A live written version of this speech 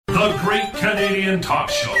The Great Canadian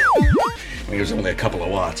Talk Show. It was only a couple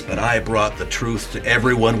of watts, but I brought the truth to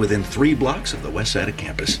everyone within 3 blocks of the west side of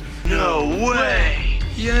campus. No way!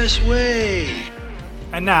 Yes way!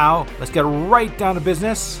 And now, let's get right down to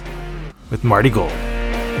business with Marty Gold.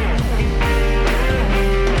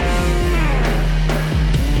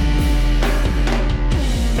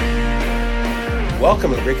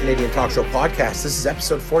 Welcome to the Great Canadian Talk Show podcast. This is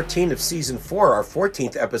episode 14 of season 4, our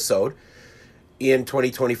 14th episode in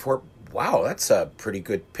 2024. Wow, that's a pretty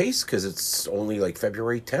good pace because it's only like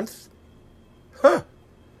February 10th. Huh.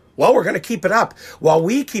 Well, we're going to keep it up. While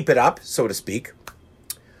we keep it up, so to speak,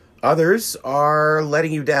 others are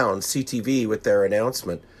letting you down. CTV with their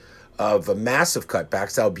announcement of a massive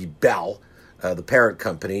cutbacks. That would be Bell, the parent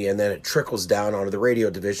company, and then it trickles down onto the radio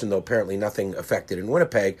division, though apparently nothing affected in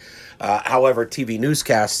Winnipeg. However, TV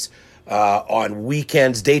newscasts on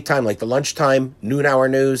weekends, daytime, like the lunchtime, noon hour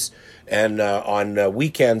news, and on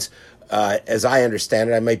weekends, as I understand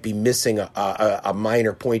it, I might be missing a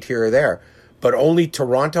minor point here or there, but only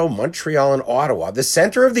Toronto, Montreal, and Ottawa, the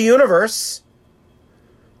center of the universe.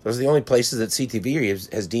 Those are the only places that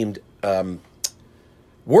CTV has deemed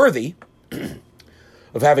worthy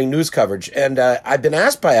of having news coverage. And I've been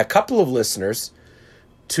asked by a couple of listeners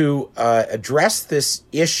to address this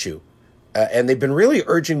issue, and they've been really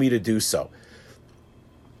urging me to do so.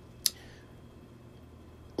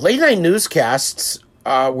 Late night newscasts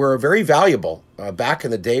were very valuable back in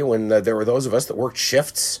the day when there were those of us that worked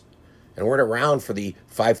shifts and weren't around for the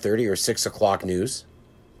 5:30 or 6 o'clock news.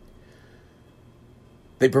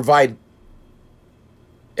 They provide,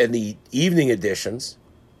 in the evening editions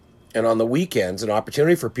and on the weekends, an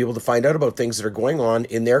opportunity for people to find out about things that are going on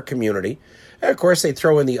in their community. And of course, they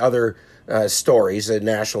throw in the other stories,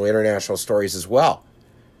 national, international stories as well.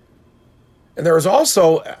 And there was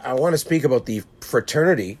also, I want to speak about the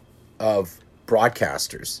fraternity of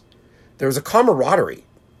broadcasters. There was a camaraderie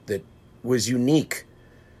that was unique,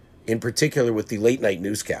 in particular with the late night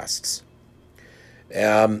newscasts.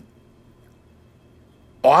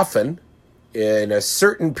 Often, in a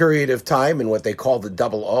certain period of time, in what they call the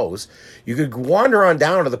double O's, you could wander on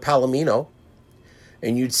down to the Palomino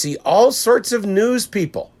and you'd see all sorts of news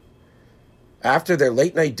people after their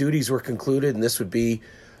late night duties were concluded. And this would be,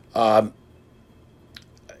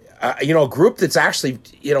 a group that's actually,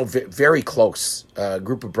 very close,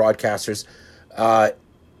 group of broadcasters.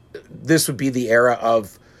 This would be the era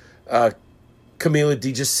of Camila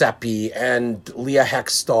Di Giuseppe and Leah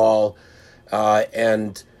Hextall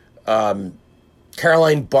and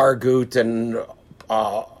Caroline Bargoot and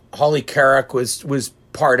Holly Carrick was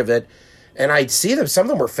part of it. And I'd see them. Some of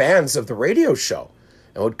them were fans of the radio show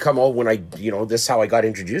and would come over when this is how I got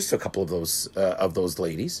introduced to a couple of those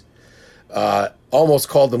ladies. Almost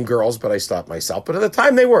called them girls, but I stopped myself. But at the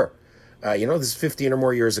time they were, this is 15 or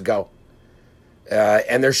more years ago.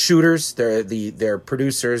 And they're shooters, they're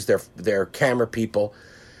producers, they're camera people.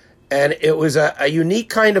 And it was a unique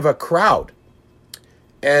kind of a crowd.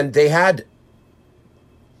 And they had,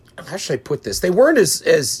 how should I put this? They weren't as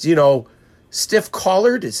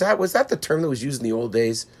stiff-collared. Was that the term that was used in the old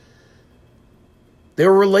days? They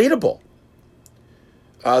were relatable.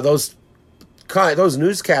 Those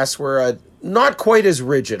newscasts were not quite as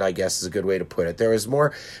rigid, I guess is a good way to put it. There was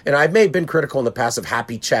more, and I may have been critical in the past of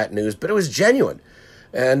happy chat news, but it was genuine.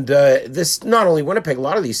 And this, not only Winnipeg, a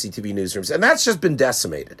lot of these CTV newsrooms, and that's just been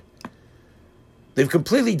decimated. They've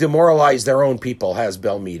completely demoralized their own people, has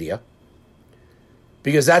Bell Media,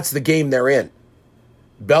 because that's the game they're in.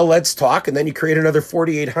 Bell lets talk, and then you create another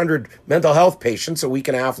 4,800 mental health patients a week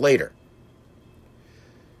and a half later.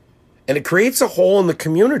 And it creates a hole in the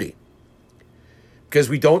community because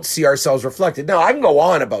we don't see ourselves reflected. Now, I can go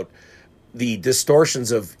on about the distortions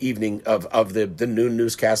of evening of the noon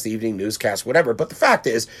newscast, the evening newscast, whatever. But the fact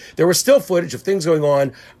is, there was still footage of things going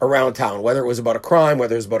on around town, whether it was about a crime,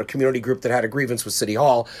 whether it was about a community group that had a grievance with City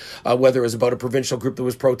Hall, whether it was about a provincial group that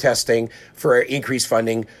was protesting for increased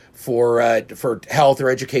funding for health or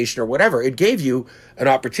education or whatever. It gave you an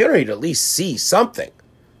opportunity to at least see something.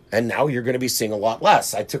 And now you're going to be seeing a lot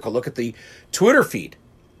less. I took a look at the Twitter feed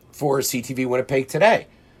for CTV Winnipeg today.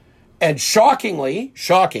 And shockingly,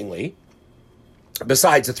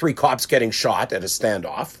 besides the 3 cops getting shot at a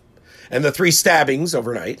standoff and the 3 stabbings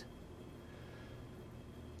overnight,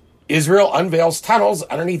 Israel unveils tunnels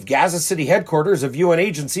underneath Gaza City headquarters of UN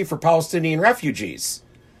Agency for Palestinian Refugees,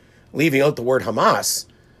 leaving out the word Hamas.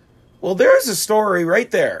 Well, there's a story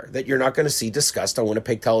right there that you're not going to see discussed on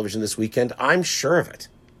Winnipeg television this weekend. I'm sure of it.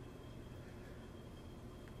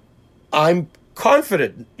 I'm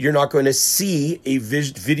confident you're not going to see a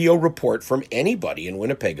video report from anybody in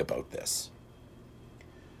Winnipeg about this.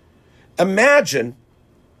 Imagine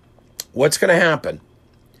what's going to happen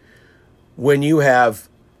when you have,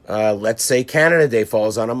 let's say, Canada Day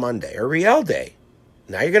falls on a Monday or Riel Day?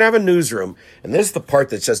 Now you're going to have a newsroom, and this is the part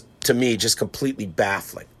that's just, to me, just completely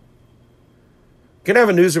baffling. You're going to have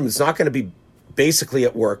a newsroom that's not going to be basically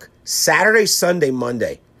at work Saturday, Sunday,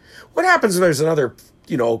 Monday. What happens when there's another,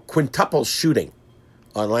 quintuple shooting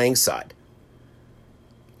on Langside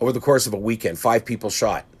over the course of a weekend, 5 people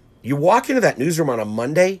shot? You walk into that newsroom on a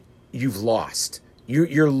Monday, you've lost.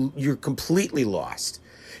 You're completely lost.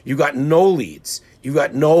 You got no leads. You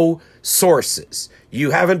got no sources.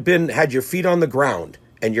 You haven't had your feet on the ground,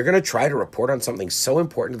 and you're going to try to report on something so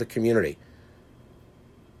important to the community.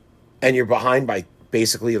 And you're behind by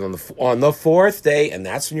basically on the fourth day, and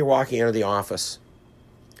that's when you're walking into the office.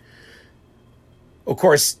 Of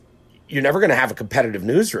course, you're never going to have a competitive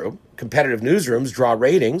newsroom. Competitive newsrooms draw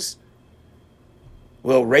ratings.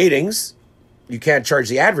 Well, ratings, you can't charge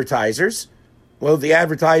the advertisers. Well, the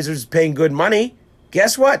advertisers paying good money.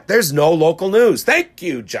 Guess what? There's no local news. Thank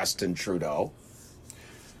you, Justin Trudeau.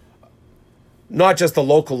 Not just the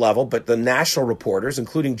local level, but the national reporters,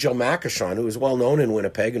 including Jill Makashon, who is well known in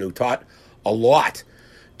Winnipeg and who taught a lot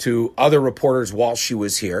to other reporters while she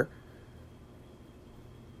was here.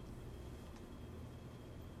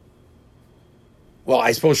 Well,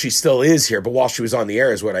 I suppose she still is here, but while she was on the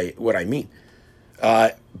air is what I mean.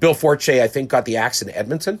 Bill Forche, I think, got the axe in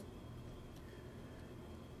Edmonton.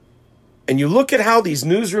 And you look at how these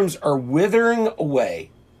newsrooms are withering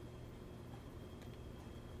away.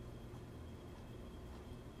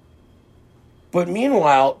 But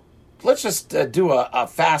meanwhile, let's just do a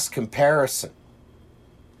fast comparison,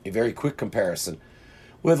 a very quick comparison,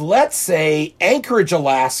 with, let's say, Anchorage,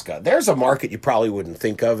 Alaska. There's a market you probably wouldn't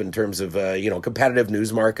think of in terms of, competitive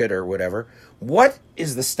news market or whatever. What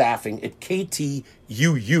is the staffing at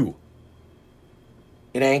KTUU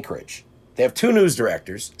in Anchorage? They have 2 news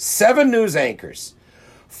directors, 7 news anchors,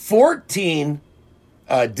 14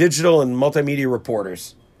 digital and multimedia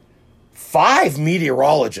reporters, 5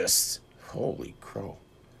 meteorologists. Holy crow.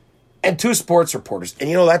 And 2 sports reporters. And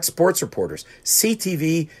that's sports reporters.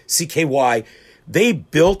 CTV, CKY, they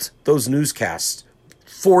built those newscasts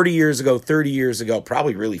 40 years ago, 30 years ago,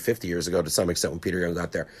 probably really 50 years ago to some extent when Peter Young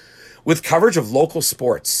got there, with coverage of local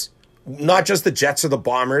sports. Not just the Jets or the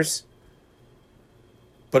Bombers,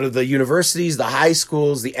 but of the universities, the high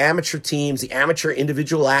schools, the amateur teams, the amateur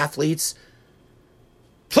individual athletes.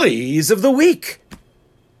 Please of the week.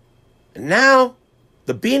 And now,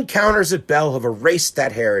 the bean counters at Bell have erased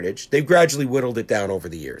that heritage. They've gradually whittled it down over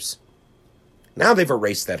the years. Now they've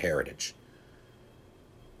erased that heritage.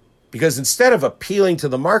 Because instead of appealing to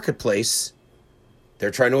the marketplace, they're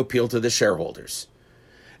trying to appeal to the shareholders.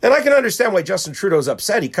 And I can understand why Justin Trudeau's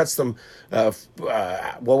upset. He cuts them,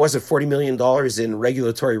 $40 million in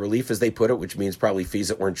regulatory relief, as they put it, which means probably fees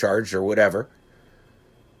that weren't charged or whatever.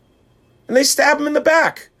 And they stab him in the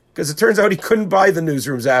back, because it turns out he couldn't buy the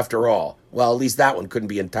newsrooms after all. Well, at least that one couldn't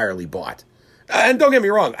be entirely bought. And don't get me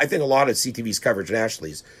wrong, I think a lot of CTV's coverage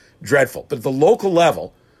nationally is dreadful. But at the local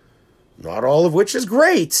level, not all of which is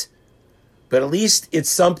great, but at least it's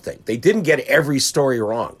something. They didn't get every story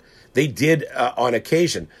wrong. They did on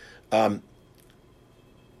occasion. Like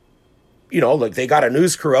they got a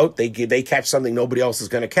news crew out. They catch something nobody else is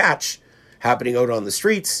going to catch happening out on the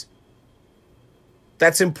streets.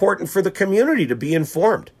 That's important for the community to be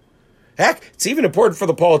informed. Heck, it's even important for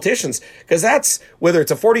the politicians, because that's, whether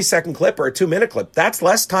it's a 40-second clip or a 2-minute clip, that's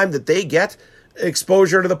less time that they get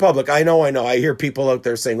exposure to the public. I know. I hear people out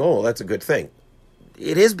there saying, oh, that's a good thing.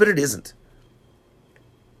 It is, but it isn't.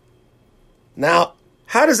 Now,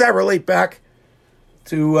 how does that relate back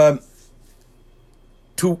to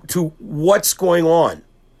what's going on?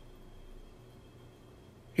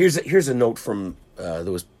 Here's a note from that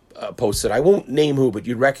was posted. I won't name who, but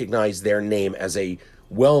you'd recognize their name as a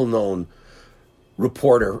well-known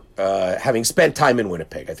reporter, having spent time in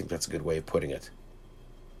Winnipeg. I think that's a good way of putting it.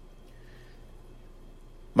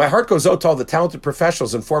 My heart goes out to all the talented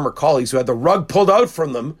professionals and former colleagues who had the rug pulled out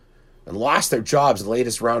from them and lost their jobs in the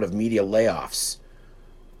latest round of media layoffs.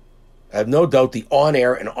 I have no doubt the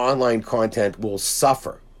on-air and online content will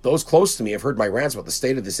suffer. Those close to me have heard my rants about the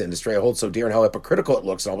state of this industry I hold so dear and how hypocritical it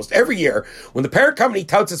looks almost every year when the parent company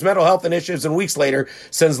touts its mental health initiatives and weeks later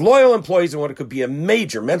sends loyal employees in what could be a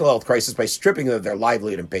major mental health crisis by stripping them of their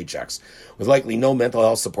livelihood and paychecks, with likely no mental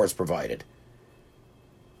health supports provided.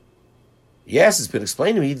 Yes, it's been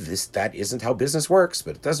explained to me that isn't how business works,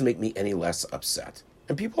 but it doesn't make me any less upset.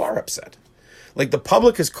 And people are upset. Like, the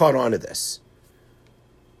public has caught on to this.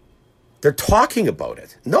 They're talking about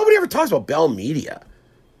it. Nobody ever talks about Bell Media.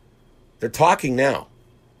 They're talking now.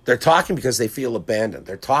 They're talking because they feel abandoned.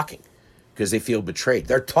 They're talking because they feel betrayed.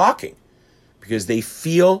 They're talking because they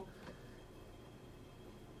feel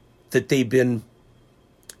that they've been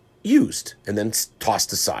used and then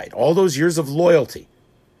tossed aside. All those years of loyalty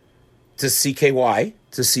to CKY,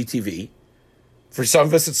 to CTV. For some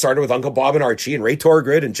of us, it started with Uncle Bob and Archie and Ray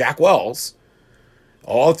Torgrid and Jack Wells.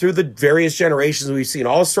 All through the various generations, we've seen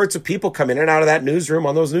all sorts of people come in and out of that newsroom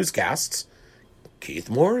on those newscasts. Keith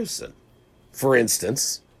Morrison, for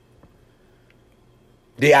instance.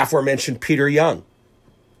 The aforementioned Peter Young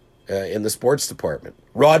in the sports department.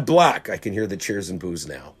 Rod Black, I can hear the cheers and boos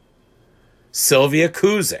now. Sylvia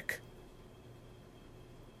Kuzik.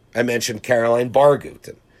 I mentioned Caroline Bargut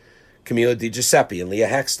and Camila Di Giuseppe and Leah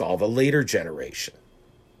Hextall, the later generation.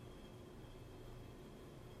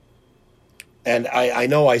 And I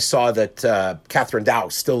know I saw that Catherine Dow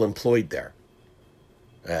still employed there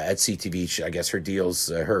at CTV. I guess her deals,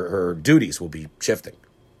 her duties will be shifting.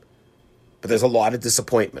 But there's a lot of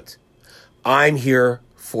disappointment. I'm here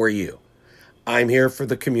for you. I'm here for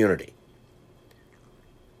the community.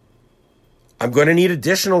 I'm going to need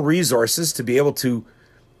additional resources to be able to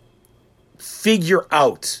figure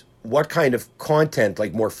out what kind of content,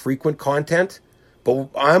 like more frequent content. But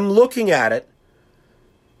I'm looking at it,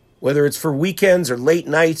 whether it's for weekends or late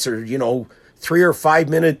nights or, 3 or 5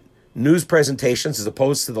 minute news presentations as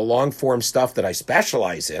opposed to the long form stuff that I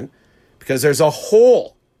specialize in, because there's a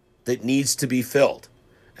hole that needs to be filled.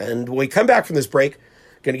 And when we come back from this break, I'm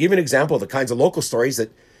going to give you an example of the kinds of local stories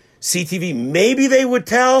that CTV, maybe they would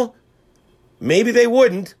tell, maybe they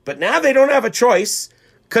wouldn't, but now they don't have a choice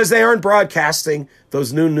because they aren't broadcasting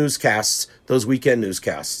those noon newscasts, those weekend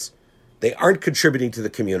newscasts. They aren't contributing to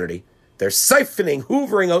the community. They're siphoning,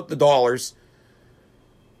 hoovering out the dollars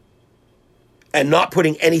and not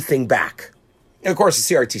putting anything back. And of course, the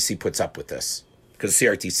CRTC puts up with this because the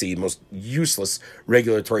CRTC, the most useless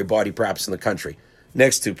regulatory body perhaps in the country,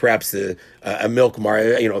 next to perhaps a milk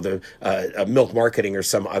marketing or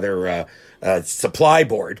some other supply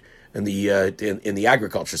board in the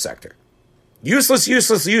agriculture sector. Useless is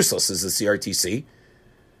the CRTC.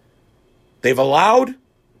 They've allowed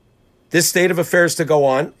this state of affairs to go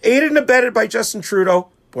on, aided and abetted by Justin Trudeau.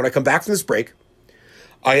 But when I come back from this break,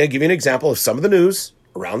 I'm going to give you an example of some of the news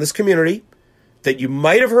around this community that you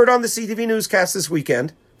might have heard on the CTV newscast this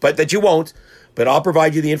weekend, but that you won't. But I'll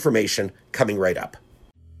provide you the information coming right up.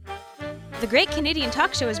 The Great Canadian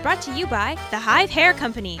Talk Show is brought to you by The Hive Hair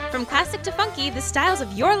Company. From classic to funky, the styles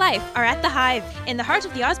of your life are at The Hive, in the heart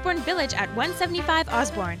of the Osborne Village at 175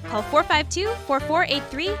 Osborne. Call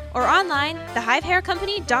 452-4483 or online,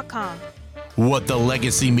 thehivehaircompany.com. What the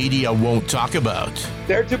legacy media won't talk about,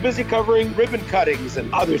 They're too busy covering ribbon cuttings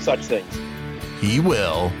and other such things. he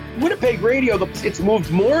will. Winnipeg radio, it's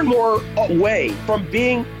moved more and more away from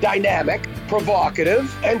being dynamic,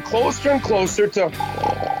 provocative, and closer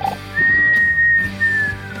to...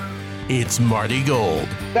 It's Marty Gold.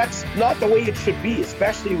 That's not the way it should be,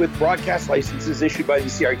 especially with broadcast licenses issued by the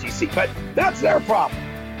CRTC. But that's their problem.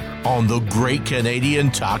 On the Great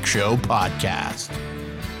Canadian Talk Show podcast.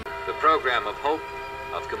 The program of hope,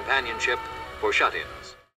 of companionship for shut-ins.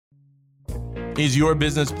 Is your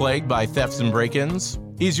business plagued by thefts and break-ins?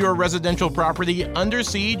 Is your residential property under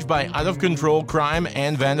siege by out-of-control crime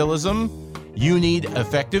and vandalism? You need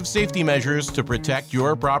effective safety measures to protect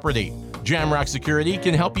your property. Jamrock Security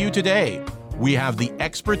can help you today. We have the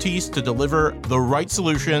expertise to deliver the right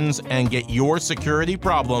solutions and get your security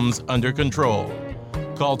problems under control.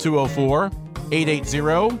 Call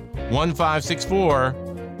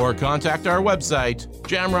 204-880-1564 or contact our website,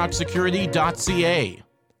 jamrocksecurity.ca.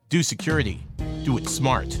 Do security. Do it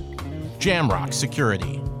smart. Jamrock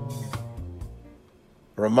Security.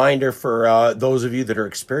 A reminder for those of you that are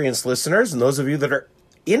experienced listeners and those of you that are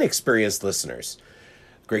inexperienced listeners.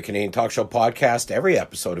 Great Canadian Talk Show podcast, every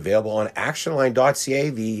episode available on actionline.ca,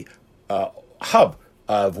 the hub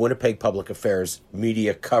of Winnipeg Public Affairs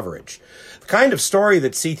media coverage. The kind of story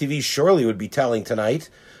that CTV surely would be telling tonight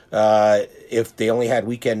if they only had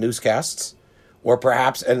weekend newscasts, or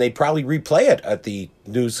perhaps, and they'd probably replay it at the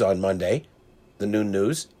news on Monday, the noon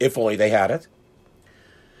news, if only they had it,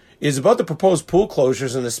 is about the proposed pool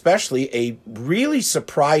closures and especially a really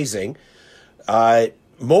surprising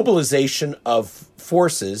mobilization of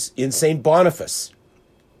forces in St. Boniface,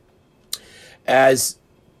 as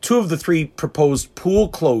 2 of the 3 proposed pool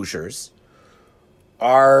closures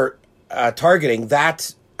are targeting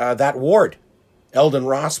that ward, Eldon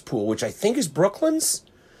Ross Pool, which I think is Brooklyn's,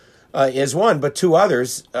 is one, but 2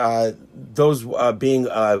 others, those being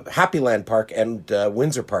Happyland Park and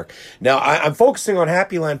Windsor Park. Now, I'm focusing on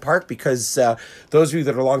Happyland Park because those of you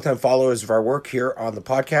that are longtime followers of our work here on the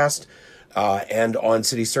podcast and on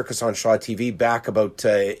City Circus on Shaw TV back about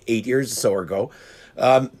 8 years or so ago,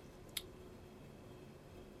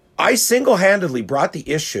 I single-handedly brought the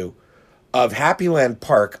issue of Happyland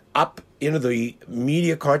Park up into the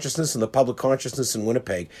media consciousness and the public consciousness in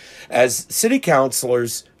Winnipeg as city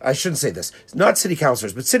councillors, I shouldn't say this, not city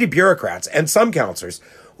councillors, but city bureaucrats and some councillors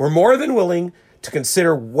were more than willing to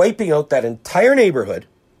consider wiping out that entire neighborhood,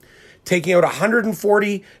 taking out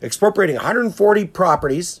expropriating 140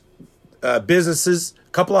 properties, businesses,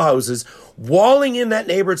 a couple of houses, walling in that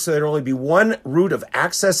neighborhood so there'd only be one route of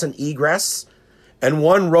access and egress and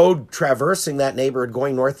one road traversing that neighborhood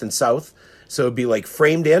going north and south. So it'd be like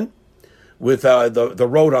framed in with the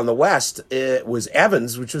road on the west. It was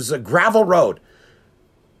Evans, which was a gravel road.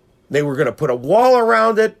 They were going to put a wall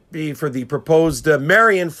around it for the proposed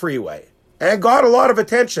Marion Freeway. And it got a lot of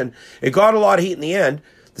attention. It got a lot of heat in the end.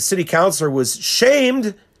 The city councillor was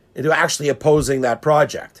shamed into actually opposing that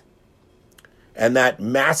project. And that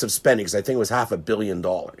massive spending, because I think it was $500 million.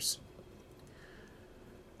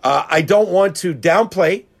 I don't want to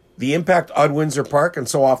downplay the impact on Windsor Park, and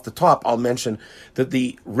so off the top, I'll mention that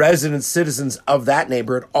the resident citizens of that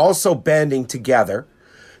neighborhood also banding together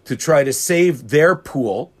to try to save their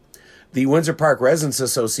pool. The Windsor Park Residents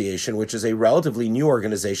Association, which is a relatively new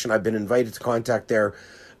organization, I've been invited to contact their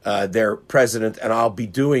president, and I'll be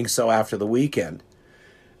doing so after the weekend.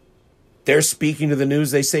 They're speaking to the news,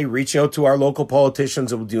 they say, reaching out to our local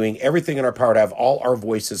politicians and doing everything in our power to have all our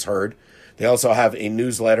voices heard. They also have a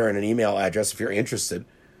newsletter and an email address if you're interested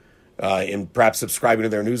in perhaps subscribing to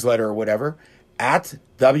their newsletter or whatever, at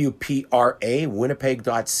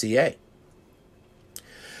WPRAWinnipeg.ca.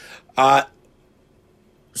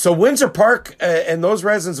 So Windsor Park and those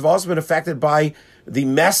residents have also been affected by the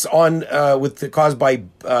mess caused by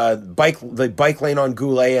the bike lane on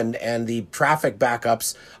Goulet and the traffic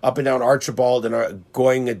backups up and down Archibald and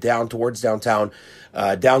going down towards downtown,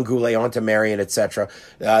 down Goulet onto Marion, etc.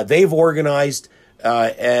 They've organized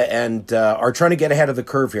and are trying to get ahead of the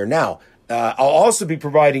curve here. Now, I'll also be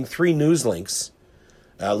providing 3 news links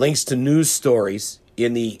to news stories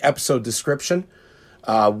in the episode description.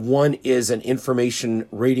 One is an information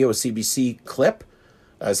radio CBC clip.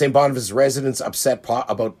 St. Boniface residents upset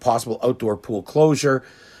about possible outdoor pool closure.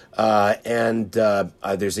 And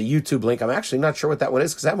there's a YouTube link. I'm actually not sure what that one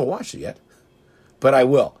is because I haven't watched it yet. But I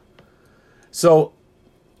will. So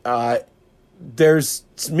there's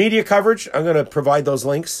media coverage. I'm going to provide those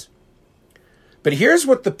links. But here's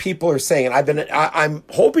what the people are saying. I'm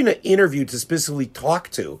hoping to interview to specifically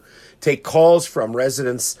take calls from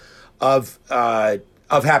residents of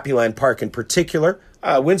Happyland Park in particular,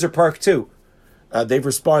 Windsor Park too. They've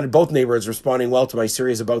responded, both neighborhoods responding well to my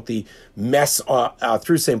series about the mess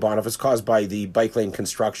through St. Boniface caused by the bike lane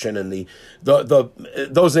construction, and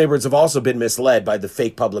those neighborhoods have also been misled by the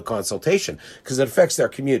fake public consultation because it affects their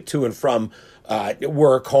commute to and from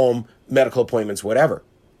work, home, medical appointments, whatever.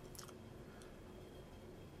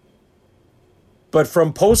 But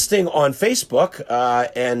from posting on Facebook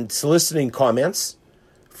and soliciting comments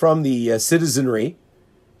from the citizenry,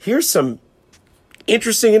 here's some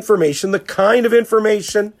interesting information, the kind of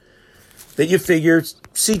information that you figure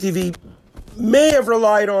CTV may have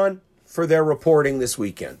relied on for their reporting this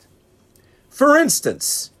weekend. For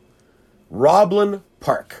instance, Roblin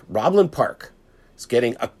Park is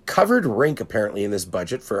getting a covered rink apparently in this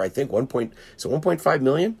budget for I think 1.5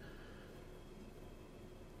 million.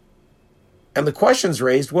 And the question's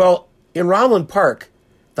raised, well, in Roblin Park,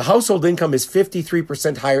 the household income is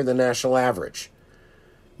 53% higher than national average.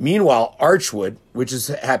 Meanwhile, Archwood, which is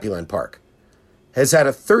Happyland Park, has had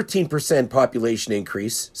a 13% population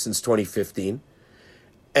increase since 2015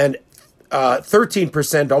 and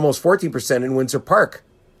 13%, almost 14% in Windsor Park.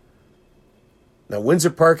 Now, Windsor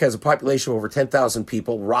Park has a population of over 10,000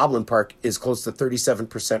 people. Roblin Park is close to 37%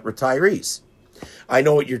 retirees. I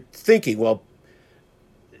know what you're thinking. Well,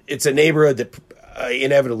 it's a neighborhood that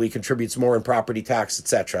inevitably contributes more in property tax,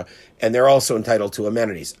 etc., and they're also entitled to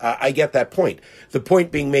amenities. I get that point. The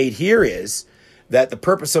point being made here is that the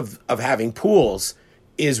purpose of having pools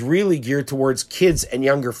is really geared towards kids and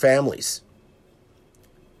younger families.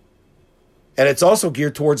 And it's also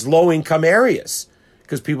geared towards low-income areas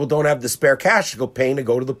because people don't have the spare cash to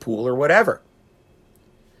go to the pool or whatever.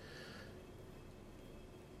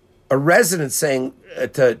 A resident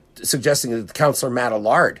suggesting to Councillor Matt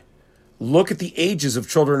Allard, look at the ages of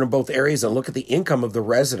children in both areas and look at the income of the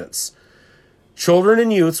residents. Children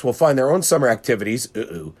and youths will find their own summer activities,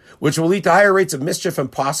 which will lead to higher rates of mischief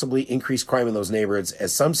and possibly increased crime in those neighborhoods,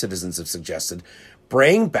 as some citizens have suggested.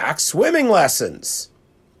 Bring back swimming lessons.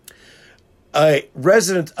 A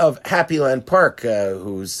resident of Happyland Park,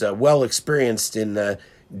 who's well experienced in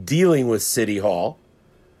dealing with City Hall,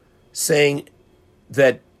 saying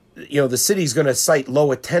that the city's going to cite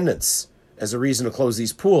low attendance as a reason to close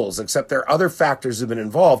these pools, except there are other factors that have been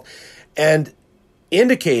involved, and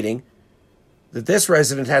indicating that this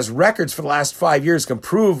resident has records for the last 5 years can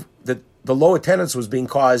prove that the low attendance was being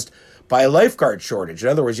caused by a lifeguard shortage. In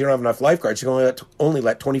other words, you don't have enough lifeguards. You can only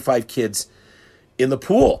let 25 kids in the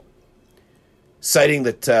pool. Citing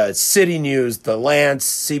that City News, The Lance,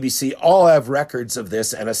 CBC all have records of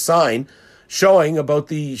this and a sign showing about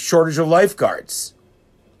the shortage of lifeguards.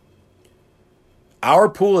 Our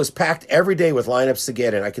pool is packed every day with lineups to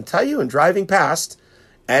get in. I can tell you in driving past,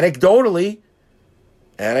 anecdotally,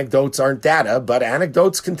 anecdotes aren't data, but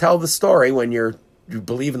anecdotes can tell the story when you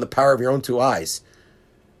believe in the power of your own two eyes.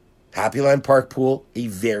 Happyland Park Pool, a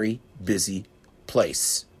very busy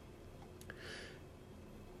place.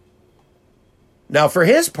 Now, for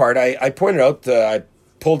his part, I pointed out, I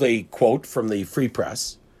pulled a quote from the Free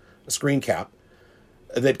Press, a screen cap,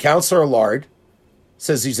 that Councillor Allard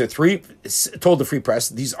says these are told the Free Press,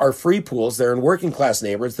 these are free pools. They're in working class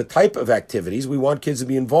neighborhoods, the type of activities we want kids to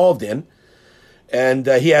be involved in. And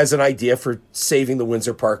he has an idea for saving the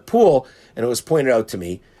Windsor Park pool. And it was pointed out to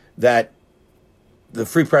me that the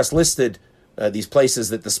Free Press listed these places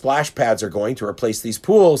that the splash pads are going to replace these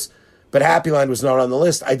pools, but Happyland was not on the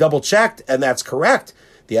list. I double-checked, and that's correct.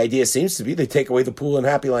 The idea seems to be they take away the pool in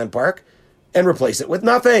Happyland Park and replace it with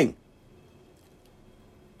nothing.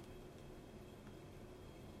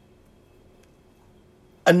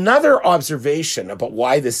 Another observation about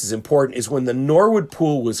why this is important is when the Norwood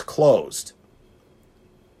pool was closed.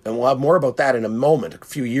 And we'll have more about that in a moment, a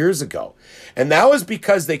few years ago. And that was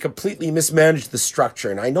because they completely mismanaged the structure.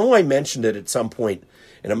 And I know I mentioned it at some point,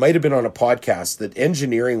 and it might have been on a podcast, that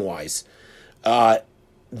engineering-wise, the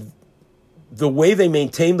way they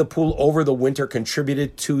maintained the pool over the winter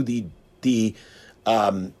contributed to the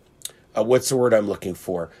what's the word I'm looking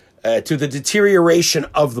for? To the deterioration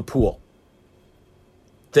of the pool.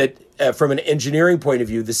 That from an engineering point of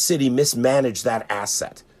view, the city mismanaged that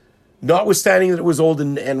asset. Notwithstanding that it was old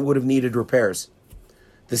and would have needed repairs.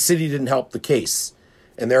 The city didn't help the case.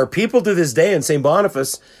 And there are people to this day in St.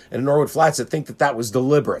 Boniface and Norwood Flats that think that that was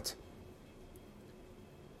deliberate.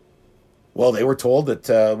 Well, they were told that,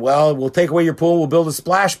 we'll take away your pool, we'll build a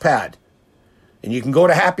splash pad. And you can go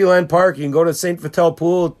to Happyland Park, you can go to St. Vital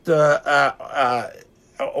Pool,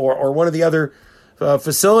 or one of the other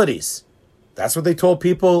facilities. That's what they told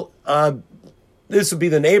people. This would be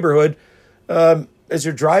the neighborhood. As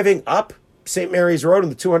you're driving up St. Mary's Road in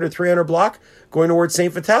the 200, 300 block, going towards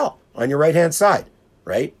St. Vital on your right-hand side,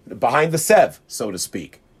 right? Behind the Sev, so to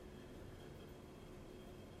speak.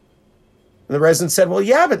 And the resident said, well,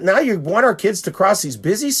 yeah, but now you want our kids to cross these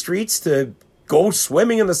busy streets to go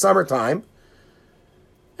swimming in the summertime.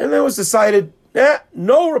 And then it was decided,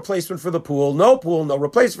 no replacement for the pool, no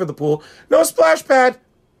replacement for the pool, no splash pad.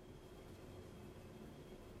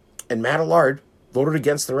 And Matt Allard voted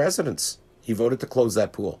against the residents. He voted to close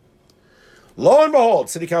that pool. Lo and behold,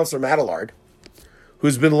 City Councillor Matt Allard,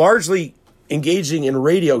 who's been largely engaging in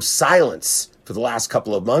radio silence for the last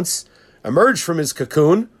couple of months, emerged from his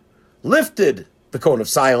cocoon, lifted the cone of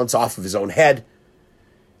silence off of his own head,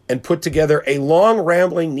 and put together a long,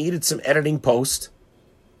 rambling, needed some editing post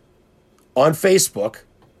on Facebook.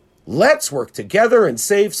 Let's work together and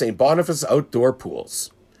save St. Boniface outdoor pools.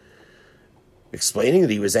 Explaining that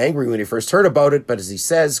he was angry when he first heard about it, but as he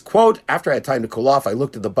says, quote, after I had time to cool off, I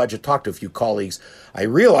looked at the budget, talked to a few colleagues. I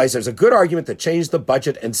realized there's a good argument to change the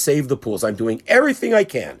budget and save the pools. I'm doing everything I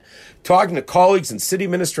can, talking to colleagues in city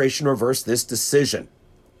administration to reverse this decision.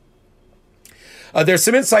 There's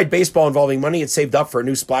some inside baseball involving money it's saved up for a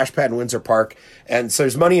new splash pad in Windsor Park, and so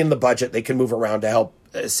there's money in the budget they can move around to help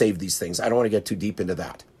save these things. I don't want to get too deep into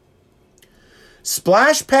that.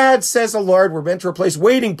 Splash pad, says Allard, were meant to replace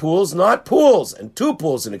wading pools, not pools, and 2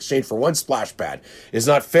 pools in exchange for 1 splash pad is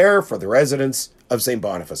not fair for the residents of St.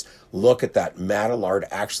 Boniface. Look at that, Matt Allard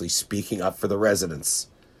actually speaking up for the residents.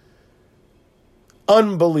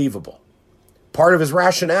 Unbelievable. Part of his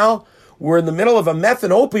rationale, we're in the middle of a meth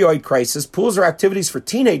and opioid crisis. Pools are activities for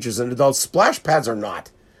teenagers and adults. Splash pads are not.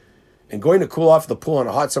 And going to cool off the pool on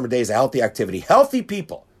a hot summer day is a healthy activity. Healthy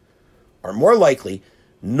people are more likely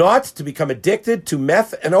not to become addicted to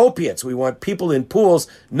meth and opiates. We want people in pools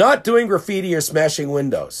not doing graffiti or smashing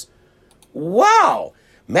windows. Wow!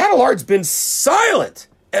 Matt Allard's been silent,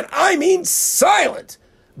 and I mean silent,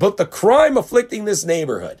 about the crime afflicting this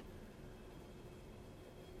neighborhood.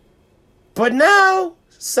 But now,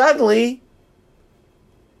 suddenly,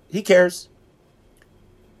 he cares.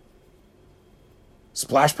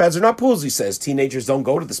 Splash pads are not pools, he says. Teenagers don't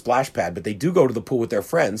go to the splash pad, but they do go to the pool with their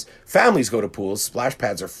friends. Families go to pools. Splash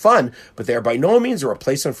pads are fun, but they are by no means a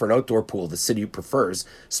replacement for an outdoor pool. The city prefers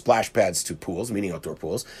splash pads to pools, meaning outdoor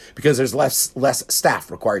pools, because there's less staff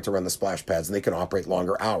required to run the splash pads, and they can operate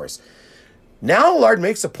longer hours. Now Allard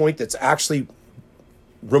makes a point that's actually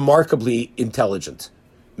remarkably intelligent.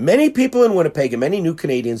 Many people in Winnipeg and many new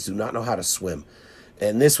Canadians do not know how to swim.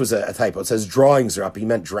 And this was a typo. It says drawings are up. He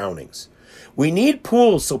meant drownings. We need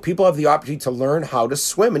pools so people have the opportunity to learn how to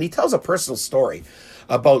swim. And he tells a personal story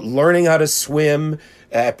about learning how to swim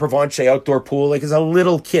at Provencher outdoor pool. Like as a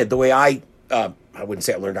little kid, the way I wouldn't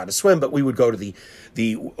say I learned how to swim, but we would go to the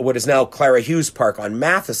what is now Clara Hughes Park on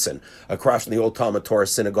Matheson, across from the old Talmud Torah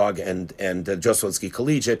Synagogue and Joselinsky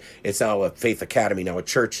Collegiate. It's now a Faith Academy, now a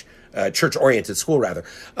church-oriented school, rather.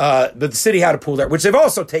 But the city had a pool there, which they've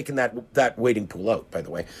also taken that wading pool out, by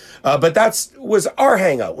the way. But was our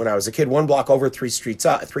hangout when I was a kid, 1 block over,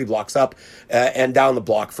 3 blocks up, and down the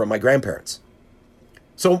block from my grandparents.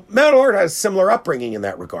 So Mount Allard has similar upbringing in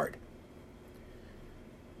that regard.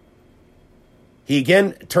 He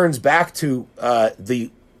again turns back to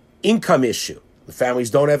the income issue. The families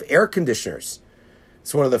don't have air conditioners.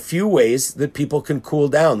 It's one of the few ways that people can cool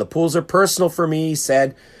down. The pools are personal for me, he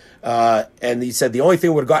said. And he said the only thing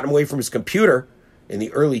that would have gotten him away from his computer in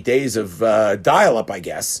the early days of dial-up, I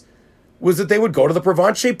guess, was that they would go to the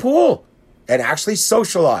Provencher pool and actually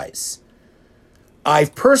socialize.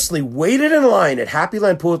 I've personally waited in line at Happy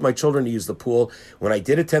Land Pool with my children to use the pool. When I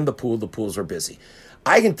did attend the pool, the pools were busy.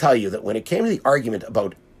 I can tell you that when it came to the argument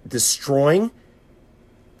about destroying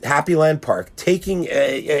Happy Land Park, taking,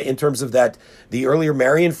 in terms of that, the earlier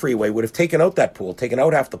Marion Freeway would have taken out that pool, taken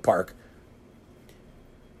out half the park.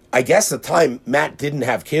 I guess at the time Matt didn't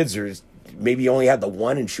have kids, or maybe he only had the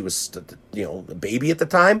one and she was, a baby at the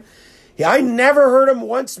time. Yeah, I never heard him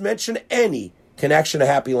once mention any connection to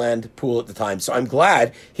Happy Land Pool at the time. So I'm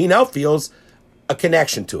glad he now feels a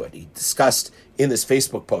connection to it. He discussed in this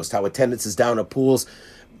Facebook post how attendance is down at pools,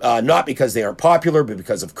 not because they aren't popular, but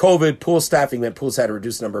because of COVID. Pool staffing meant pools had to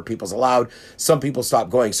reduce the number of people allowed. Some people stopped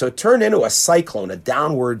going. So it turned into a cyclone, a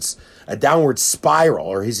downward spiral,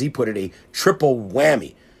 or as he put it, a triple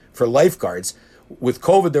whammy for lifeguards. With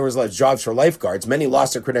COVID, there was less jobs for lifeguards. Many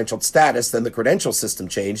lost their credentialed status. Then the credential system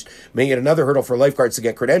changed, making it another hurdle for lifeguards to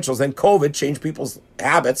get credentials. Then COVID changed people's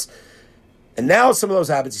habits. And now some of those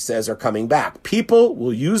habits, he says, are coming back. People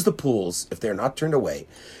will use the pools if they're not turned away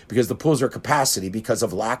because the pools are capacity because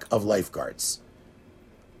of lack of lifeguards.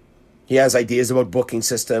 He has ideas about booking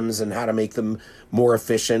systems and how to make them more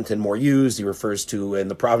efficient and more used. He refers to in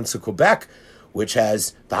the province of Quebec, which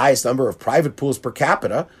has the highest number of private pools per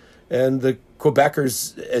capita. And the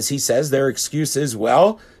Quebecers, as he says, their excuse is,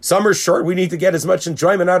 well, summer's short. We need to get as much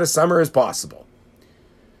enjoyment out of summer as possible.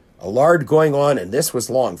 Allard going on, and this was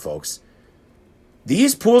long, folks.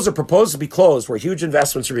 These pools are proposed to be closed where huge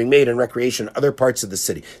investments are being made in recreation in other parts of the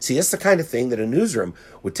city. See, it's the kind of thing that a newsroom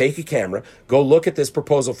would take a camera, go look at this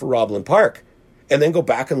proposal for Roblin Park, and then go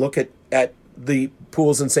back and look at the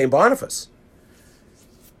pools in St. Boniface.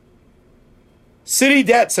 City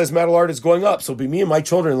debt, says Matt Allard, is going up, so it'll be me and my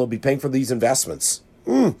children will be paying for these investments.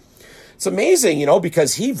 It's amazing,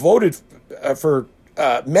 because he voted for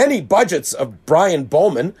many budgets of Brian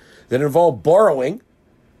Bowman that involved borrowing.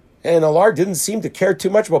 And Allard didn't seem to care too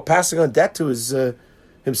much about passing on debt to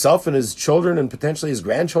himself and his children and potentially his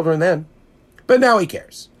grandchildren then. But now he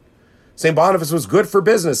cares. St. Boniface was good for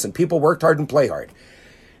business and people worked hard and play hard.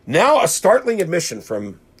 Now a startling admission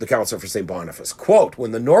from the councillor for St. Boniface. Quote,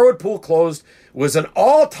 when the Norwood pool closed, it was an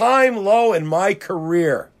all-time low in my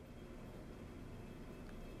career.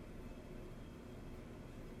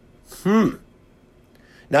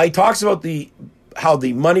 Now he talks about how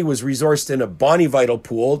the money was resourced in a Bonnie Vital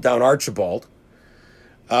pool down Archibald,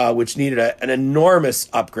 which needed an enormous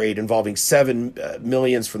upgrade involving $7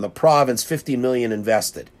 million from the province, $15 million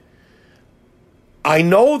invested. I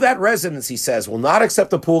know that residents, he says, will not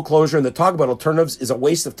accept the pool closure, and the talk about alternatives is a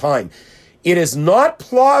waste of time. It is not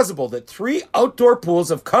plausible that 3 outdoor pools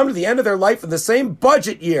have come to the end of their life in the same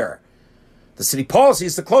budget year. The city policy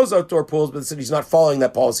is to close outdoor pools, but the city's not following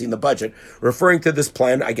that policy in the budget, referring to this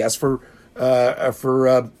plan, I guess, for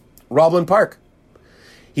Roblin Park.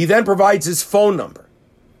 He then provides his phone number,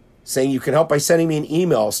 saying you can help by sending me an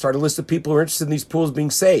email. I'll start a list of people who are interested in these pools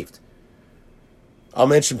being saved. I'll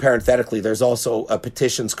mention parenthetically, there's also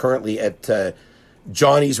petitions currently at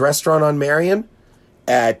Johnny's Restaurant on Marion,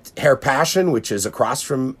 at Hair Passion, which is across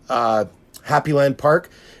from Happy Land Park.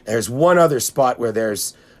 There's one other spot where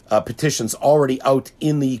there's petitions already out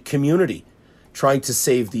in the community trying to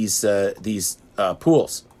save these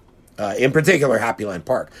pools. In particular, Happy Land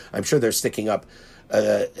Park. I'm sure they're sticking up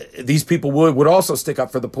these people would also stick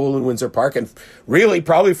up for the pool in Windsor Park, and really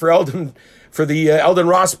probably for the Eldon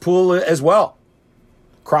Ross pool as well,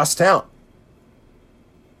 across town.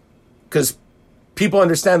 Because people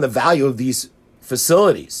understand the value of these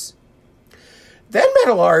facilities. Then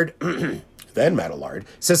Metalard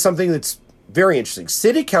says something that's very interesting.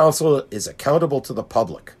 City Council is accountable to the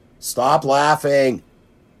public. Stop laughing.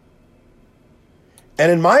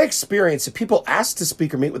 And in my experience, if people ask to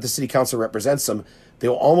speak or meet with the City Council represents them, they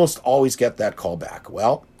will almost always get that call back.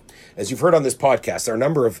 Well, as you've heard on this podcast, there are a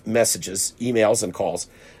number of messages, emails, and calls,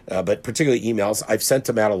 but particularly emails I've sent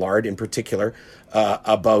to Metalard in particular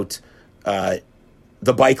about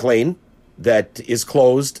the bike lane that is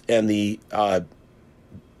closed and the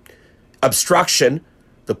obstruction,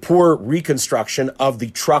 the poor reconstruction of the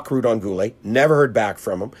truck route on Goulet. Never heard back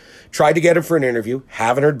from him. Tried to get him for an interview.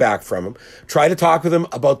 Haven't heard back from him. Tried to talk with him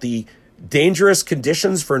about the dangerous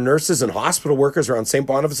conditions for nurses and hospital workers around St.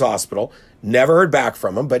 Boniface Hospital. Never heard back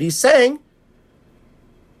from him. But he's saying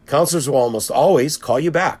councillors will almost always call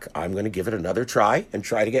you back. I'm going to give it another try and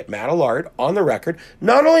try to get Matt Allard on the record,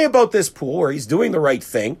 not only about this pool where he's doing the right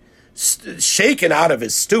thing, shaken out of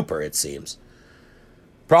his stupor, it seems.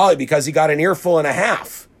 Probably because he got an earful and a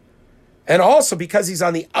half. And also because he's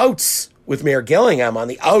on the outs with Mayor Gillingham, on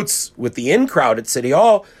the outs with the in crowd at City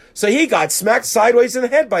Hall. So he got smacked sideways in the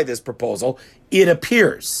head by this proposal, it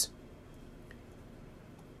appears.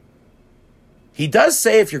 He does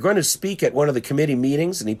say if you're going to speak at one of the committee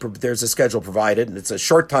meetings, and there's a schedule provided, and it's a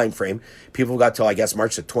short time frame. People got till, I guess,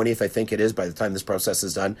 March the 20th, I think it is, by the time this process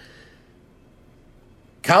is done.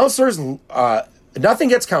 Councillors, nothing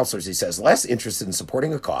gets councillors, he says, less interested in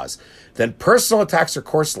supporting a cause than personal attacks or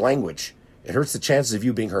coarse language. It hurts the chances of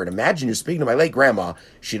you being heard. Imagine you're speaking to my late grandma.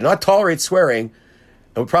 She did not tolerate swearing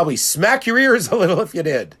and would probably smack your ears a little if you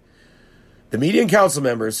did. The media and council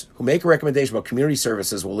members who make a recommendation about community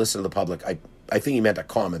services will listen to the public. I think he meant a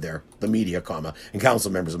comma there, the media comma, and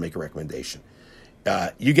council members will make a recommendation.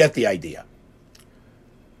 You get the idea.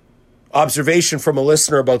 Observation from a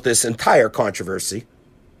listener about this entire controversy.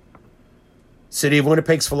 City of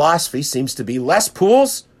Winnipeg's philosophy seems to be less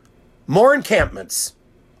pools, more encampments.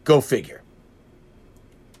 Go figure.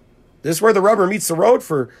 This is where the rubber meets the road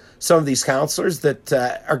for some of these councillors that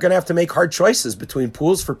are going to have to make hard choices between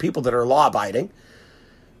pools for people that are law-abiding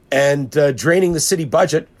and draining the city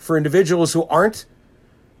budget for individuals who aren't,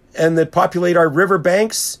 and that populate our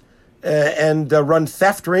riverbanks and run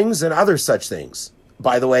theft rings and other such things.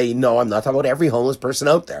 By the way, no, I'm not talking about every homeless person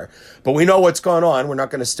out there, but we know what's going on. We're not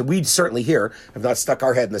going to, we certainly here have not stuck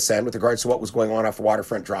our head in the sand with regards to what was going on off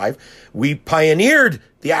Waterfront Drive. We pioneered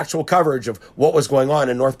the actual coverage of what was going on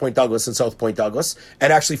in North Point Douglas and South Point Douglas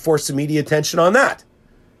and actually forced some media attention on that.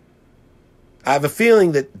 I have a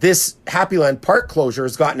feeling that this Happyland Park closure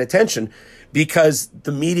has gotten attention because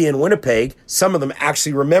the media in Winnipeg, some of them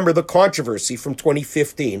actually remember the controversy from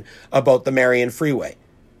 2015 about the Marion Freeway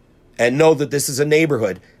and know that this is a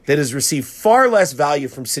neighborhood that has received far less value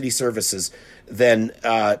from city services than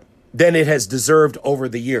it has deserved over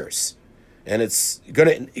the years. And it's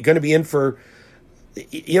going to be in for,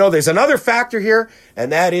 there's another factor here,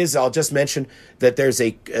 and that is, I'll just mention that there's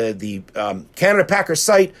the Canada Packer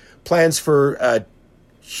site plans for a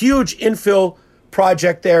huge infill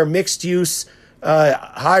project there, mixed use,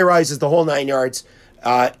 high rises, the whole 9 yards.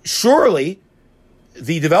 Surely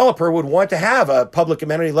the developer would want to have a public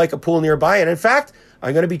amenity like a pool nearby. And in fact,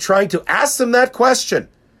 I'm going to be trying to ask them that question,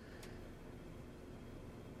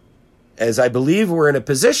 as I believe we're in a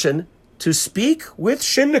position to speak with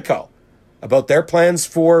Shinnecoe about their plans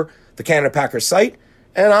for the Canada Packer site.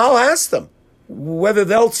 And I'll ask them whether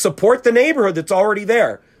they'll support the neighborhood that's already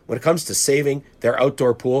there when it comes to saving their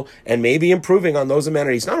outdoor pool and maybe improving on those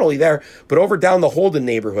amenities, not only there, but over down the Holden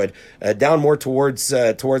neighborhood, down more towards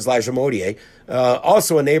La Jamodier,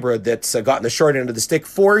 also a neighborhood that's gotten the short end of the stick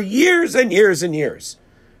for years and years and years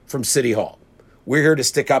from City Hall. We're here to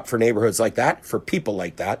stick up for neighborhoods like that, for people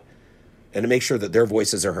like that, and to make sure that their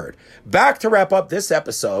voices are heard. Back to wrap up this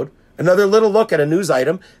episode, another little look at a news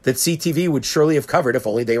item that CTV would surely have covered if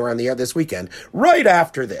only they were on the air this weekend, right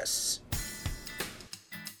after this.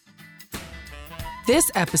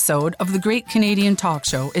 This episode of the Great Canadian Talk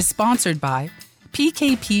Show is sponsored by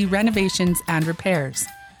PKP Renovations and Repairs.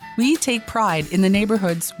 We take pride in the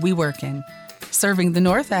neighborhoods we work in, serving the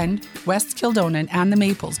North End, West Kildonan, and the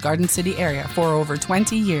Maples Garden City area for over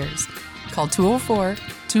 20 years. Call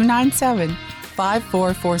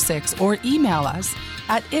 204-297-5446 or email us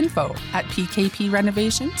at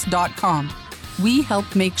info@pkprenovations.com. We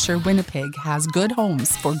help make sure Winnipeg has good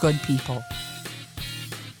homes for good people.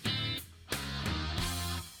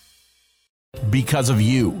 Because of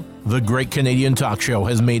you, the Great Canadian Talk Show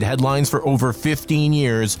has made headlines for over 15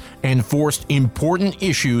 years and forced important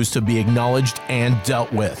issues to be acknowledged and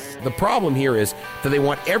dealt with. The problem here is that they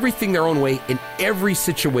want everything their own way in every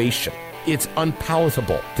situation. It's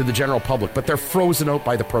unpalatable to the general public, but they're frozen out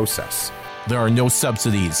by the process. There are no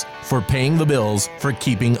subsidies for paying the bills for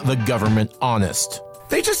keeping the government honest.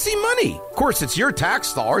 They just see money. Of course, it's your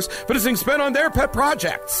tax dollars, but it's being spent on their pet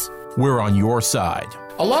projects. We're on your side.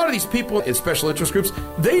 A lot of these people in special interest groups,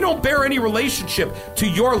 they don't bear any relationship to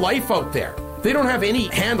your life out there. They don't have any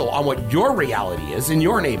handle on what your reality is in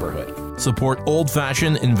your neighborhood. Support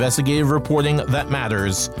old-fashioned investigative reporting that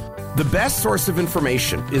matters. The best source of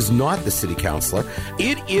information is not the city councillor.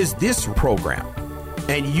 It is this program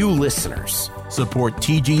and you listeners. Support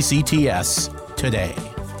TGCTS today.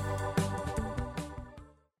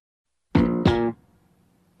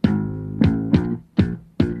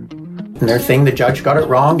 And they're saying the judge got it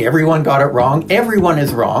wrong, everyone got it wrong, everyone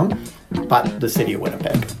is wrong, but the city of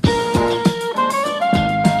Winnipeg.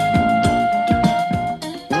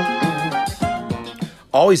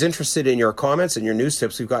 Always interested in your comments and your news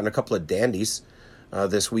tips. We've gotten a couple of dandies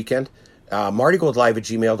this weekend.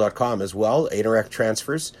 MartyGoldLive@gmail.com as well. Interact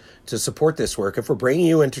transfers to support this work. If we're bringing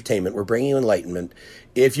you entertainment, we're bringing you enlightenment.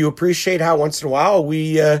 If you appreciate how once in a while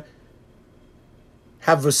we have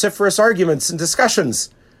vociferous arguments and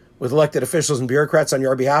discussions with elected officials and bureaucrats on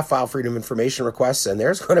your behalf, file freedom of information requests, and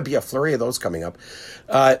there's going to be a flurry of those coming up.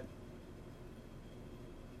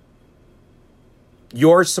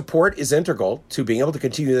 Your support is integral to being able to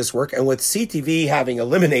continue this work, and with CTV having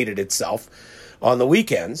eliminated itself on the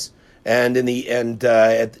weekends and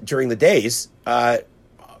during the days, as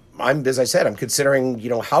I said, I'm considering,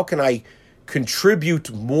 how can I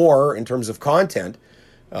contribute more in terms of content.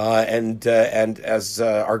 And as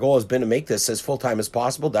our goal has been to make this as full-time as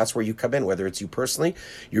possible, that's where you come in, whether it's you personally,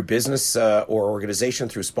 your business or organization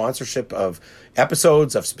through sponsorship of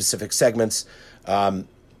episodes, of specific segments,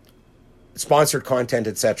 sponsored content,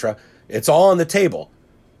 etc. It's all on the table,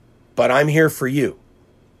 but I'm here for you.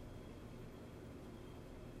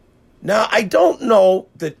 Now, I don't know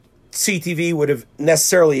that CTV would have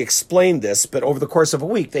necessarily explained this, but over the course of a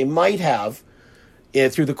week, they might have,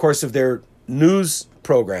 through the course of their news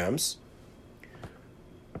programs,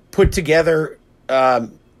 put together,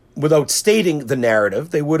 without stating the narrative,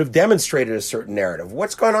 they would have demonstrated a certain narrative.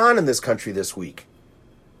 What's gone on in this country this week?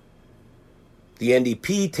 The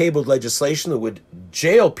NDP tabled legislation that would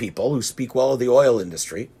jail people who speak well of the oil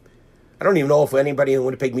industry. I don't even know if anybody in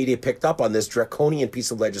Winnipeg media picked up on this draconian piece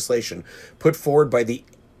of legislation put forward by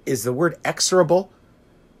is the word exorable?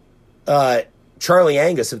 Charlie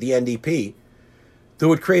Angus of the NDP, that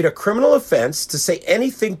would create a criminal offense to say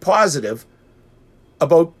anything positive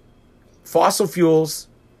about fossil fuels,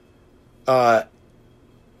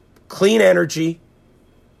 clean energy,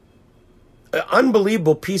 an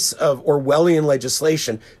unbelievable piece of Orwellian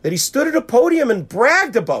legislation that he stood at a podium and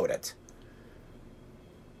bragged about it.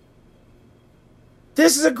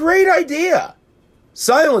 This is a great idea.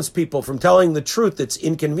 Silence people from telling the truth that's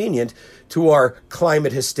inconvenient to our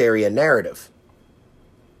climate hysteria narrative.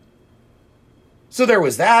 So there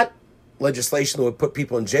was that legislation that would put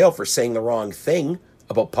people in jail for saying the wrong thing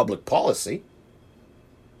about public policy.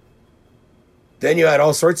 Then you had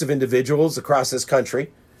all sorts of individuals across this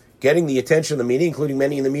country getting the attention of the media, including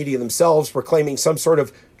many in the media themselves, proclaiming some sort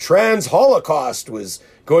of trans-Holocaust was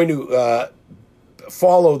going to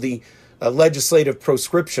follow the legislative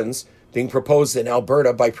proscriptions being proposed in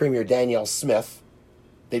Alberta by Premier Danielle Smith.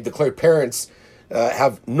 They declared parents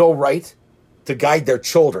have no right to guide their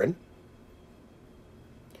children.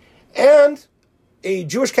 And a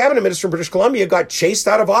Jewish cabinet minister in British Columbia got chased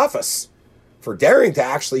out of office for daring to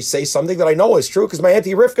actually say something that I know is true because my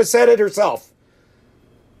Auntie Rivka said it herself.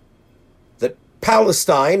 That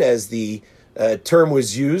Palestine, as the term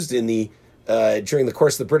was used in during the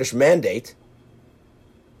course of the British Mandate,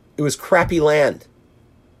 it was crappy land.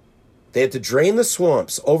 They had to drain the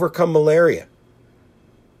swamps, overcome malaria,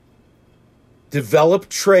 develop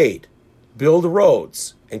trade, build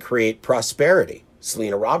roads, and create prosperity.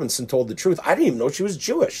 Selena Robinson told the truth. I didn't even know she was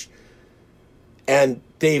Jewish. And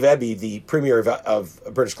Dave Eby, the Premier of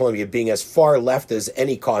British Columbia, being as far left as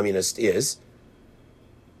any communist is,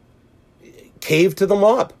 caved to the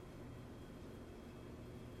mob.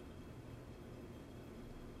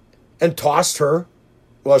 And tossed her.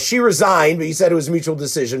 Well, she resigned, but he said it was a mutual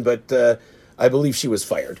decision, but I believe she was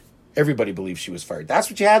fired. Everybody believes she was fired.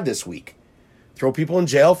 That's what you had this week. Throw people in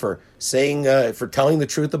jail for saying, for telling the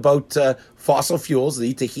truth about fossil fuels that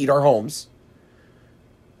need to heat our homes.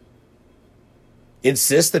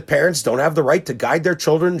 Insist that parents don't have the right to guide their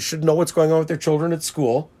children, should know what's going on with their children at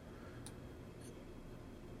school.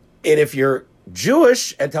 And if you're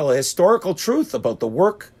Jewish and tell a historical truth about the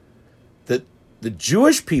work that the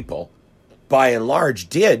Jewish people, by and large,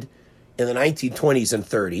 did in the 1920s and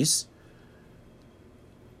 30s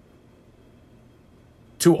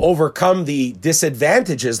to overcome the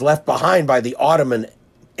disadvantages left behind by the Ottoman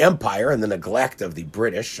Empire and the neglect of the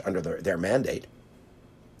British under their mandate,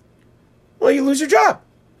 well, you lose your job.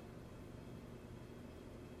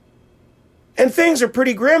 And things are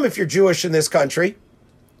pretty grim if you're Jewish in this country.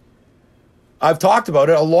 I've talked about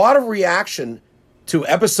it. A lot of reaction to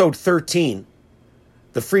episode 13,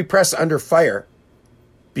 The Free Press Under Fire,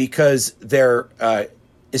 because their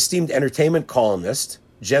esteemed entertainment columnist,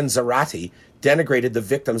 Jen Zarate, denigrated the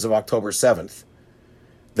victims of October 7th.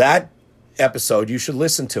 That episode, you should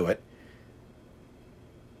listen to it,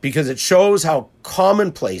 because it shows how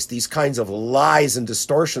commonplace these kinds of lies and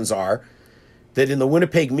distortions are, that in the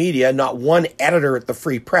Winnipeg media, not one editor at the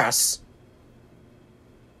Free Press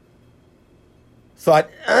thought,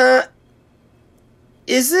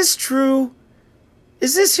 is this true?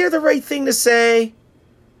 Is this here the right thing to say?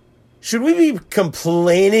 Should we be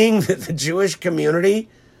complaining that the Jewish community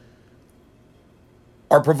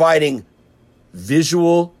are providing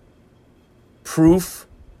visual proof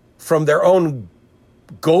from their own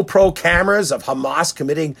GoPro cameras of Hamas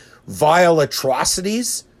committing vile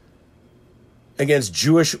atrocities against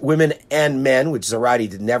Jewish women and men, which Zarate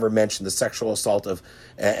did never mention the sexual assault of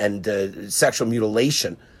and sexual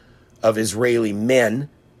mutilation of Israeli men.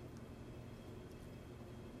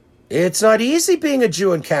 It's not easy being a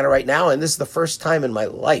Jew in Canada right now, and this is the first time in my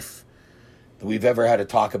life that we've ever had to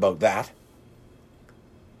talk about that.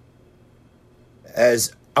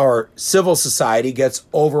 As our civil society gets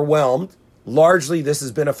overwhelmed, largely this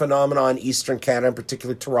has been a phenomenon in Eastern Canada, in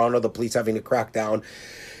particular Toronto, the police having to crack down.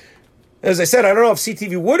 As I said, I don't know if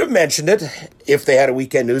CTV would have mentioned it if they had a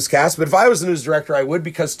weekend newscast, but if I was the news director, I would,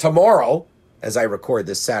 because tomorrow, as I record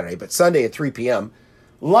this Saturday, but Sunday at 3 p.m.,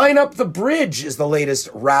 Line Up the Bridge is the latest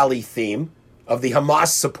rally theme of the Hamas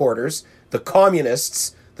supporters, the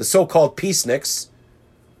communists, the so-called peaceniks,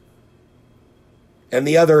 and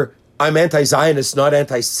the other I'm anti-Zionist, not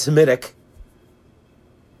anti-Semitic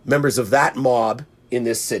members of that mob in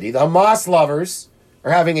this city. The Hamas lovers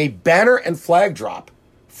are having a banner and flag drop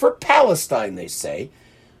for Palestine, they say.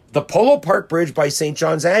 The Polo Park Bridge by St.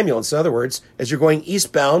 John's Ambulance. In other words, as you're going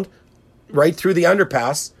eastbound, right through the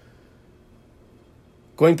underpass,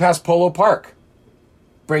 going past Polo Park,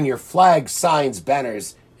 bring your flags, signs,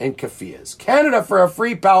 banners, and keffiyehs. Canada for a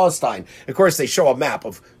free Palestine. Of course, they show a map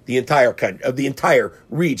of the entire country, of the entire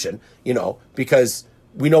region, because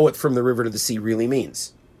we know what from the river to the sea really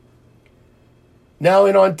means. Now,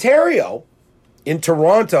 in Ontario, in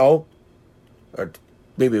Toronto, or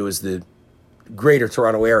maybe it was the greater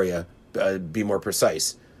Toronto area, be more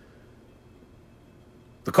precise,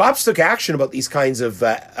 the cops took action about these kinds of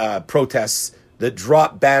protests that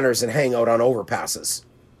drop banners and hang out on overpasses.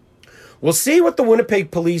 We'll see what the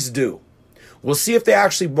Winnipeg police do. We'll see if they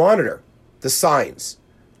actually monitor the signs,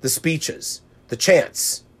 the speeches, the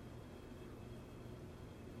chants.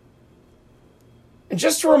 And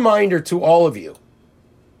just a reminder to all of you,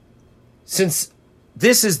 since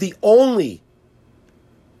this is the only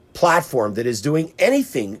platform that is doing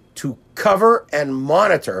anything to cover and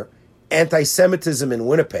monitor anti-Semitism in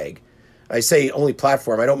Winnipeg, I say only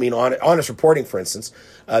platform, I don't mean Honest Reporting, for instance.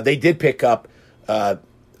 They did pick up,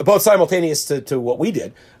 about simultaneous to what we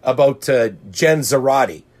did, about Jen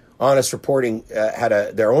Zarate. Honest Reporting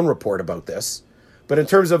had their own report about this. But in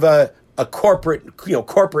terms of a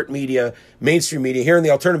corporate media, mainstream media, here in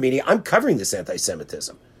the alternative media, I'm covering this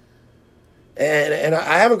anti-Semitism. And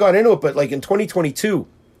I haven't gone into it, but like in 2022,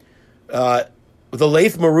 the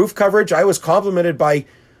Laith Marouf coverage, I was complimented by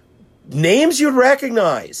names you'd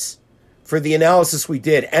recognize for the analysis we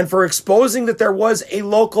did and for exposing that there was a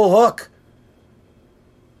local hook.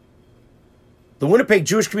 The Winnipeg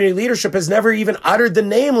Jewish community leadership has never even uttered the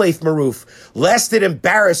name Laith Marouf, lest it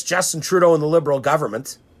embarrass Justin Trudeau and the Liberal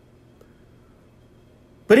government.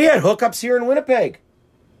 But he had hookups here in Winnipeg.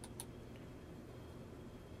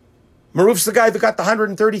 Marouf's the guy that got the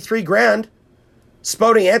 $133,000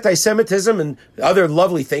 spouting anti-Semitism and other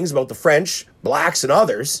lovely things about the French, blacks, and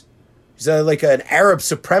others. He's like an Arab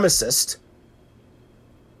supremacist,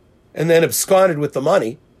 and then absconded with the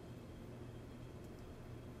money.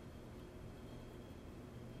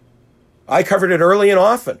 I covered it early and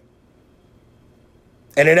often,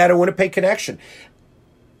 and it had a Winnipeg connection.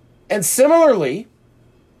 And similarly,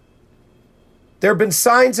 there have been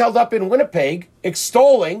signs held up in Winnipeg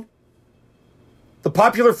extolling the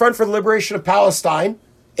Popular Front for the Liberation of Palestine,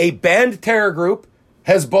 a banned terror group,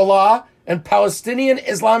 Hezbollah, and Palestinian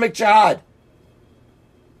Islamic Jihad.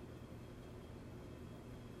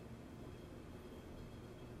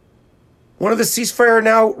 one of the Ceasefire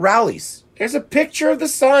Now rallies. There's a picture of the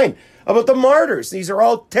sign about the martyrs. These are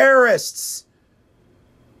all terrorists.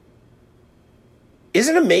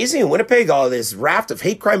 Isn't it amazing in Winnipeg, all this raft of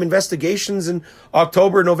hate crime investigations in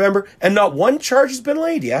October, November, and not one charge has been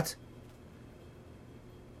laid yet?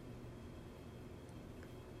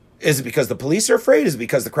 Is it because the police are afraid? Is it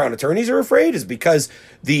because the Crown attorneys are afraid? Is it because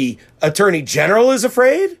the Attorney General is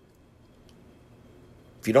afraid?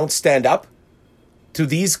 If you don't stand up to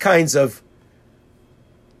these kinds of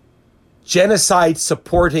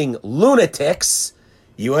genocide-supporting lunatics,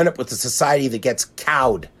 you end up with a society that gets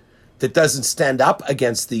cowed, that doesn't stand up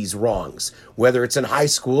against these wrongs, whether it's in high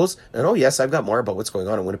schools, and oh yes, I've got more about what's going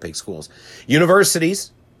on in Winnipeg schools,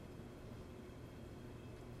 universities,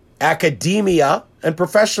 academia, and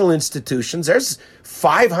professional institutions. There's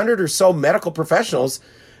 500 or so medical professionals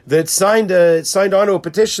that signed on to a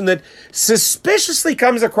petition that suspiciously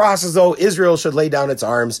comes across as though Israel should lay down its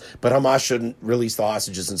arms, but Hamas shouldn't release the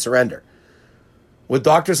hostages and surrender. With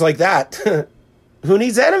doctors like that, who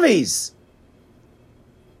needs enemies?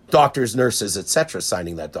 Doctors, nurses, etc.,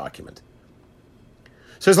 signing that document.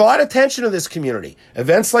 So there's a lot of tension in this community.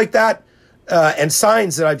 Events like that and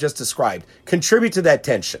signs that I've just described contribute to that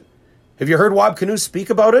tension. Have you heard Wab Kinew speak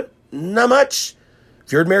about it? Not much.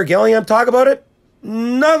 Have you heard Mayor Gillingham talk about it?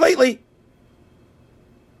 Not lately.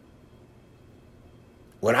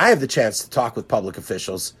 When I have the chance to talk with public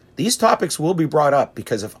officials, these topics will be brought up,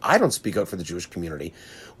 because if I don't speak out for the Jewish community,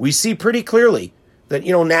 we see pretty clearly that,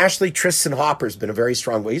 nationally, Tristan Hopper's been a very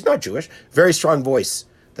strong voice. He's not Jewish, very strong voice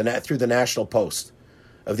through the National Post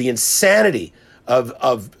of the insanity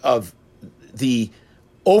of the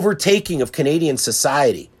overtaking of Canadian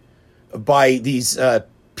society by these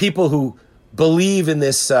people who believe in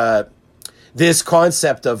this this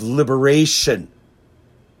concept of liberation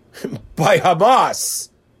by Hamas.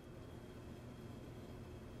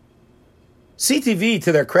 CTV,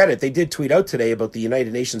 to their credit, they did tweet out today about the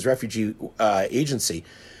United Nations Refugee Agency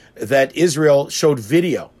that Israel showed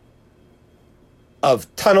video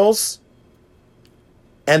of tunnels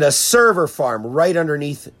and a server farm right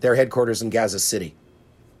underneath their headquarters in Gaza City.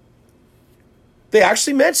 They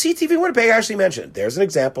actually CTV Winnipeg actually mentioned it. There's an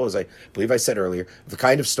example, as I believe I said earlier, of the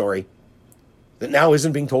kind of story that now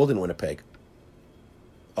isn't being told in Winnipeg.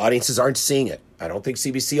 Audiences aren't seeing it. I don't think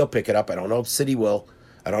CBC will pick it up. I don't know if City will.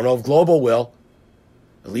 I don't know if Global will.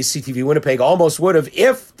 At least CTV Winnipeg almost would have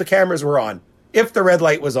if the cameras were on, if the red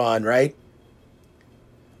light was on, right?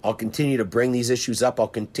 I'll continue to bring these issues up. I'll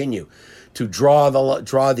continue to draw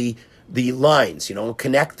the lines,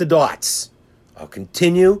 connect the dots. I'll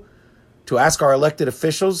continue to ask our elected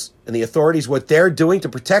officials and the authorities what they're doing to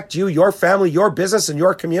protect you, your family, your business, and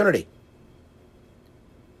your community.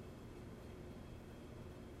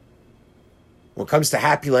 When it comes to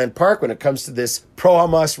Happy Land Park, when it comes to this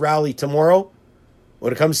pro-Hamas rally tomorrow,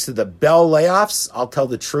 when it comes to the Bell layoffs, I'll tell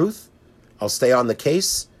the truth. I'll stay on the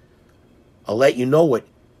case. I'll let you know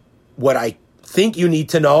what I think you need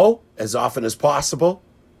to know as often as possible.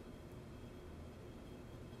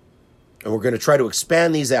 And we're going to try to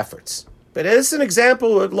expand these efforts. But it's an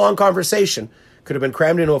example of a long conversation. Could have been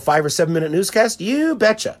crammed into a 5 or 7 minute newscast? You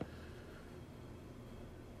betcha.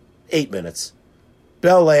 8 minutes.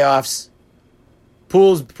 Bell layoffs.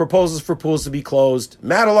 Proposals for pools to be closed.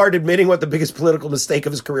 Matt Allard admitting what the biggest political mistake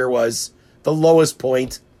of his career was. The lowest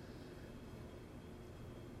point.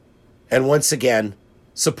 And once again,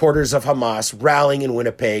 supporters of Hamas rallying in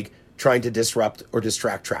Winnipeg, trying to disrupt or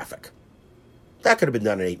distract traffic. That could have been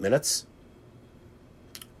done in 8 minutes.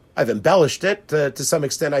 I've embellished it to some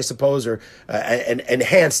extent, I suppose, or and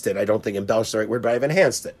enhanced it. I don't think embellished is the right word, but I've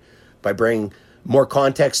enhanced it by bringing more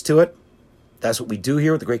context to it. That's what we do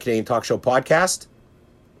here with the Great Canadian Talk Show podcast.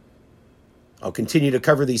 I'll continue to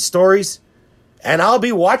cover these stories, and I'll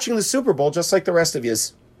be watching the Super Bowl just like the rest of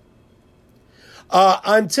yous.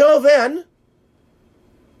 Until then,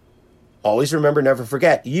 always remember, never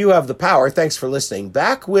forget, you have the power. Thanks for listening.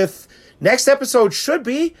 Back with next episode should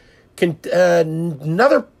be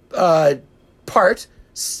another part,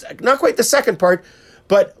 not quite the second part,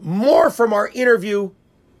 but more from our interview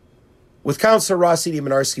with Councillor Ross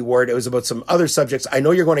Minarsky Ward. It was about some other subjects I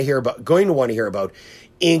know you're going to want to hear about,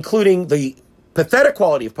 including the pathetic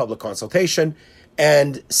quality of public consultation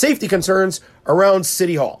and safety concerns around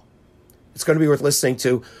City Hall. It's going to be worth listening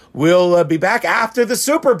to. We'll be back after the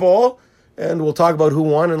Super Bowl, and we'll talk about who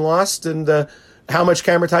won and lost and how much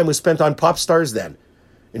camera time was spent on pop stars then.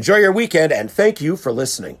 Enjoy your weekend, and thank you for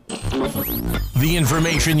listening. The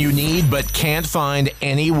information you need but can't find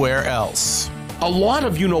anywhere else. A lot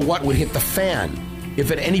of what would hit the fan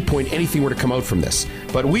if at any point anything were to come out from this.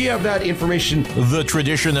 But we have that information. The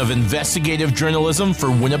tradition of investigative journalism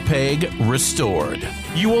for Winnipeg restored.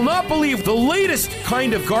 You will not believe the latest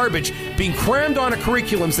kind of garbage being crammed on a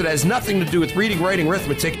curriculum that has nothing to do with reading, writing,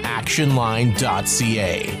 arithmetic.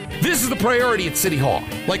 Actionline.ca. This is the priority at City Hall.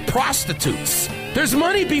 Like prostitutes. There's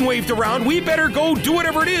money being waved around. We better go do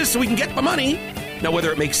whatever it is so we can get the money. Now,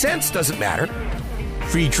 whether it makes sense doesn't matter.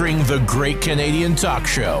 Featuring the Great Canadian Talk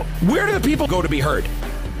Show. Where do the people go to be heard?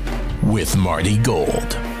 With Marty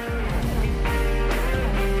Gold.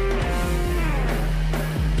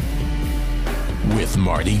 With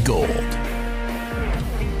Marty Gold.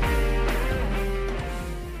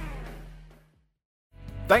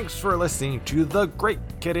 Thanks for listening to the Great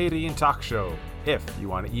Canadian Talk Show. If you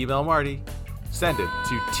want to email Marty, send it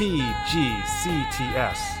to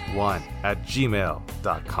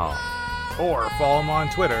tgcts1@gmail.com or follow him on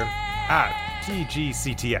Twitter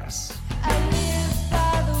 @tgcts.